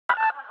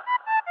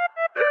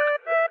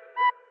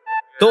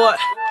Do it.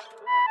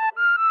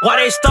 Why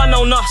they stuntin'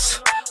 on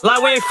us?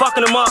 Like we ain't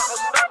fucking them up.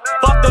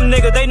 Fuck them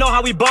niggas, they know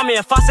how we bumming.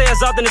 If I say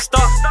it's up, then it's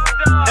stuck.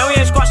 And we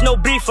ain't squashing no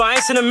beef. I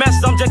ain't sending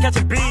messages, I'm just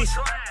catching bees.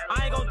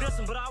 I ain't gon' diss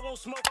them, but I won't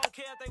smoke. I don't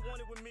care if they want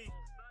it with me.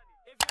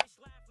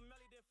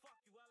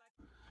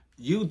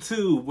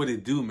 YouTube, what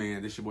it do,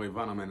 man? This your boy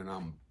Vonno, man, and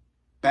I'm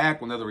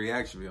back with another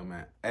reaction video,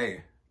 man.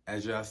 Hey,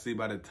 as y'all see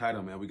by the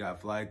title, man, we got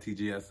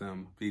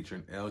FlyTGSM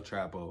featuring El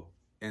Trapo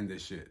in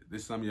this shit.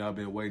 This is something y'all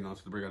been waiting on,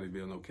 so to bring out this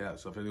video, no cap.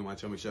 So if anyone want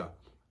to show me shit,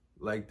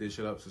 like this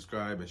shit up,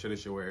 subscribe, and share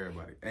this shit with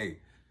everybody. Hey,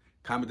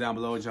 comment down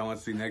below what y'all want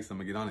to see next. I'm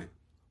gonna get on it.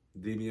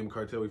 DBM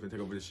Cartel, we finna take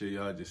over this shit,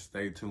 y'all. Just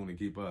stay tuned and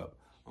keep up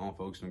on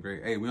Folks and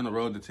Great. Hey, we on the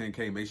road to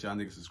 10K. Make sure y'all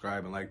niggas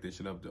subscribe and like this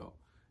shit up, though.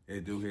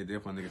 It do hit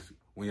different niggas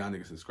when y'all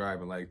niggas subscribe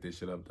and like this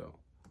shit up, though.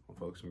 On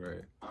Folks and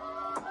Great.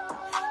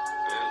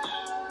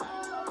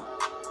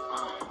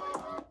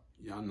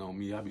 Y'all know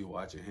me, I be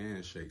watching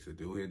handshakes. It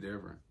do hit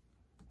different.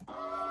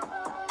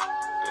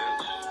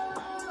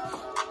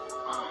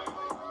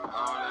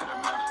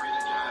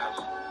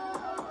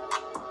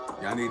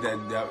 Y'all need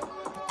that,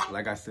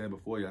 like I said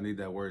before, y'all need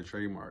that word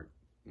trademark.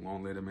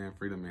 Won't let a man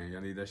free the man. Y'all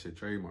need that shit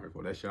trademark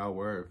for. That's y'all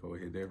word for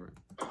it hit different.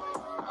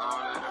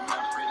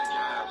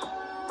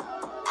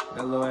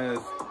 That little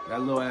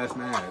ass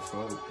mask,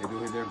 so it do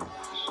hit different.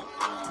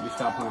 Let me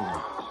stop playing with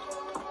it.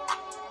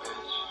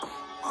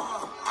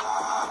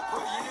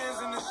 Put years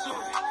in the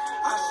shit.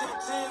 I shed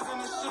tears in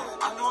the shit.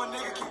 I know a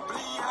nigga can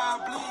bleed how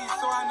I bleed,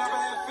 so I never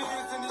had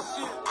fears in the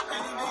shit.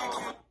 Any nigga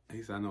can.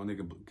 He said, I know a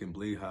nigga can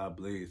bleed how I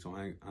bleed, so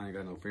I ain't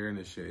got no fear in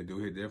this shit. It do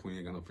hit different when you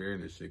ain't got no fear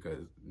in this shit,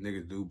 because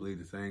niggas do bleed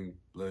the same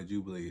blood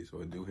you bleed,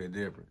 so it do hit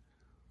different.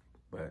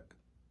 But,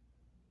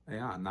 hey,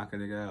 I'm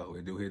knocking a nigga out.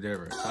 It do hit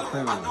different. Stop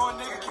playing with me. I know a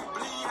nigga can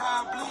bleed how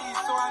I bleed,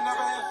 so I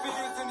never had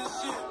fears in this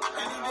shit.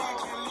 Any nigga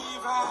can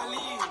leave how I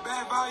leave.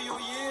 Bad value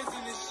years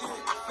in this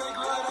shit. Fake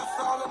love,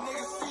 that's all a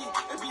nigga see.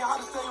 It be hard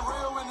to stay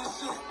real in this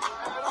shit.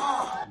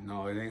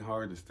 No, it ain't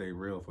hard to stay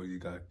real for you.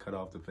 Gotta cut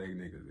off the fake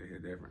niggas. They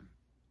hit different.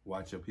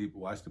 Watch your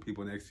people. Watch the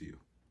people next to you.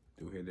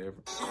 Do hit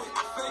different.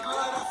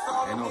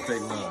 Ain't no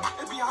fake love.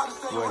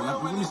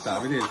 Well, let me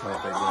stop. It is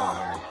called fake love.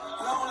 Right?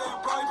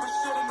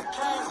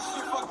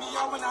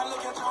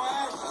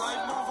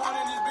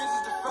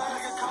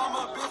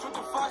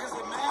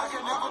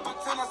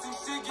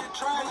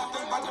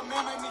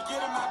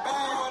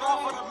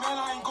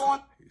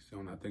 He's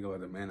still not thinking about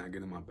the man I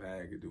get in my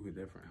bag. It do hit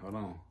different. Hold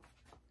on.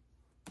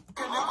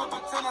 Can never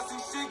pretend I see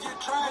shit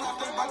get trash. I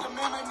think about the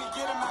man make me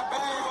get in my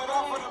bag. But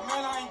up for the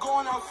man, I ain't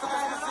going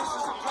outside. This is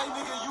just a play,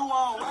 nigga, you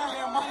on wet.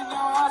 Getting money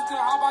now, I still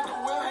how about the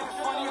whip? Ain't it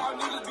funny how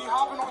niggas be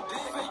hopping on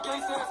dick? Fake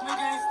gangsta ass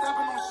nigga ain't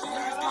stepping on shit.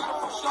 Niggas got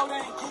it for show, they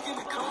ain't geeking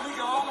the club.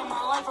 Nigga, all of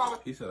my life I was.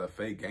 He said a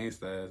fake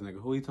gangsta ass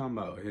nigga. Who he talking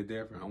about? Hit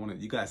different.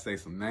 You gotta say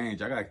some names.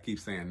 I gotta keep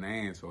saying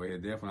names so it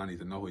hit different. I need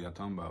to know who y'all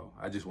talking about.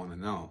 I just wanna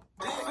know.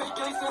 Fake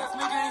gangsta ass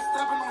nigga ain't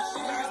stepping on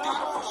shit. Niggas got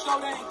it for show,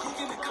 they ain't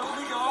geeking the club.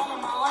 Nigga, all of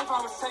my life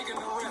I was taking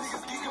the risk.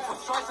 Niggas geeking for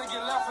strikes, they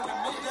get left in the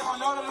mid. They don't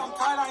know that I'm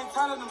tight, I ain't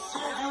telling them shit.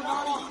 You know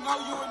that you know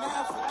you an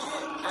ass for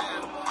kid.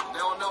 Damn, they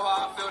don't know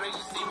how I feel, they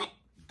just see me.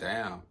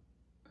 Damn.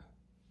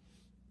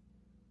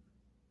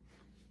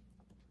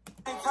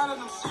 Ain't telling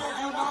them shit,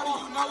 you know that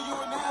you know you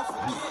an ass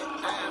for kid.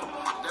 Damn,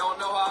 they don't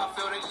know how I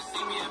feel, they just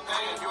see me in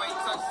pain. If you ain't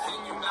touched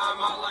 10, you not in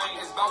my lane.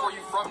 It's about where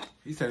you from.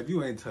 He said if you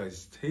ain't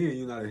touched 10,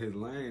 you not in his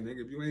lane,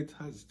 nigga. If you ain't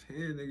touched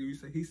 10,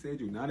 nigga, he said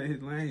you not in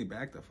his lane.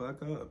 Back the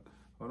fuck up.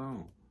 Hold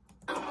on.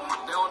 They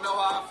don't know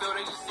how I feel,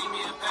 they just see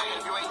me in pain.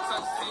 If you ain't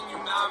touched 10, you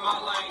not in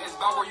my lane. It's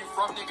about where you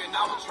from, nigga,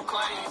 not what you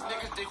claim. These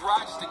niggas dig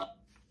right just to...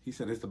 He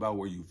said it's about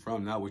where you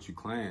from, not what you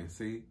claim.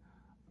 See?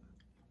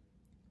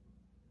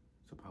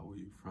 It's about where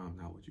you from,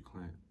 not what you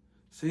claim.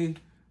 See?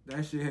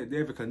 That shit hit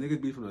different because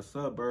niggas be from the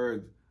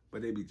suburbs,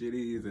 but they be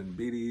GDs and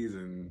BDs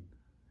and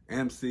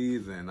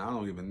MCs and I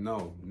don't even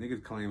know.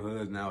 Niggas claim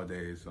hoods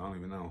nowadays, so I don't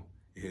even know.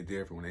 It hit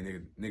different when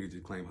they niggas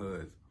just claim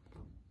hoods.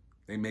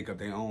 They make up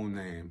their own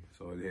name,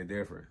 so it hit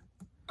different.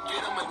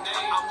 Get him a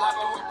name. I'm locked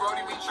with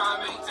Brody, we try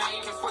to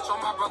maintain. Can switch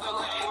on my brother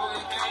like Abel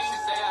and Cain. She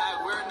say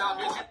we're not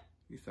bitch.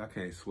 He said I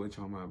can't switch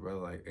on my brother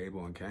like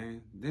Abel and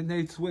Cain. Then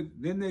they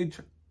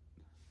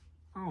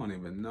I don't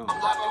even know.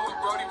 I'm locked with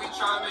Brody, we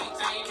try to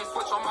maintain. Can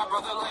switch on my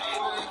brother like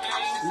Abel and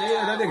Cain.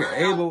 Yeah, that nigga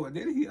Abel.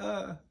 Did he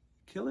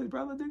kill his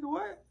brother? Nigga,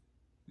 what?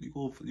 You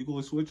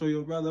go switch on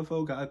your brother,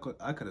 folk? I could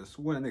have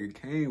sworn that nigga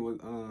Cain was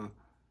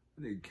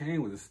that nigga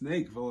Cain was a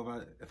snake, folk.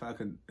 If I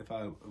could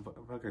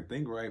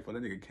think right, for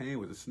that nigga Cain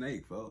was a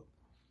snake, folk.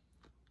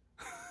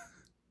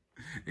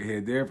 It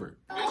hit different.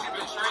 Bitch, you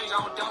been strange.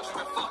 I don't doubt you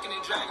been fucking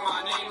and dragging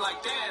my name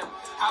like damn.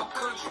 How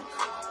could you?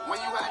 When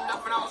you had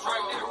nothing, I was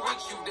right there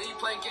with you. Then you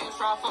play games,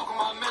 try to fuck with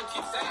my men.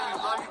 Keep saying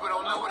you love me, but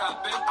don't know what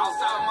I've been through.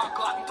 Outside of my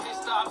clock and can't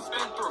stop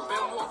spin through.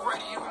 Been more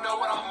ready, you know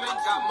what I'm in.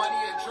 Got money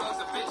and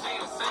drugs, a bitch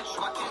ain't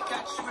essential. I can't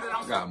catch you, then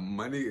I'm got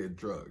money and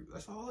drugs.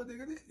 That's all a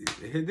nigga did.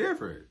 It hit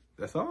different.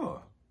 That's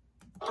all.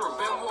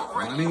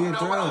 Money and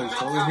drugs,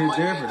 so it hit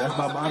different. That's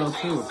my motto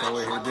too, so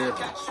it hit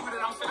different.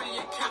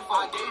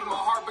 I gave my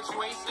heart, but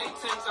you ain't stay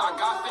tense. I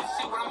got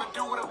 15, what I'ma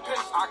do with a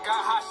pistol. I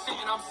got hot shit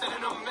and I'm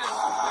sending a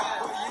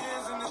message. For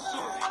years in this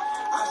shit,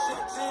 I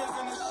shed tears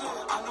in this shit.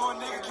 I know a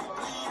nigga can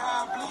bleed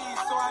how I bleed,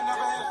 so I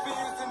never had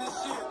fears in this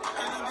shit.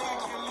 Any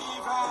nigga can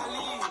leave how I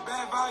leave.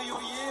 Bad value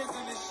years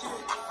in this shit.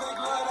 Fake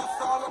love,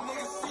 that's all a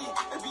nigga see.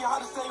 It be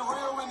hard to stay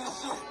real in this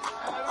shit.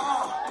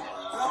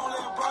 Long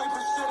live bro, you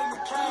put shit in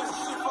the cash.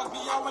 Shit fuck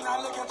me up when I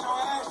look at your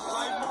ass.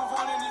 Like move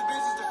on in these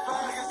bitches to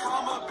fast. Niggas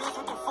call me a bitch,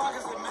 what the fuck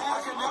is it, man? I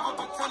can never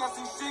pretend I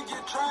see shit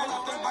get trash. I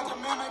think about the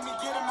man make me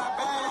get in my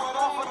bag. But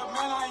off for the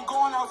man, I ain't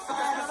going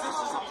outside.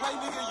 Decisions to play,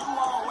 nigga, you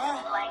on win.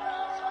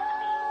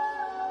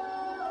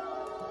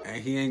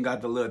 And he ain't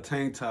got the little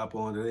tank top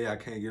on today. I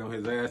can't get on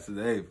his ass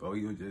today, bro.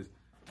 He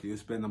was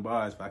spinning the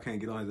bars. If I can't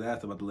get on his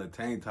ass about the little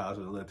tank tops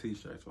or the little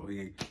t-shirts, so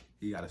he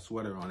got a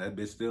sweater on. That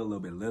bitch still a little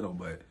bit little,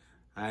 but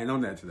I ain't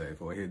on that today,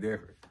 for it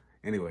different.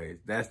 Anyways,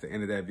 that's the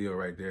end of that video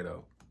right there,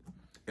 though.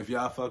 If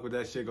y'all fuck with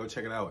that shit, go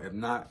check it out. If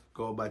not,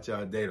 go about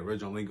y'all day. The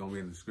original link gonna be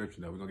in the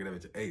description, though. We're gonna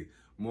get that bitch at 8.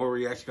 More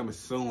reaction coming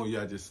soon.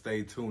 Y'all just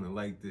stay tuned and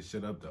like this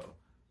shit up, though.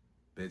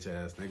 Bitch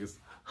ass niggas.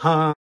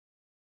 Huh?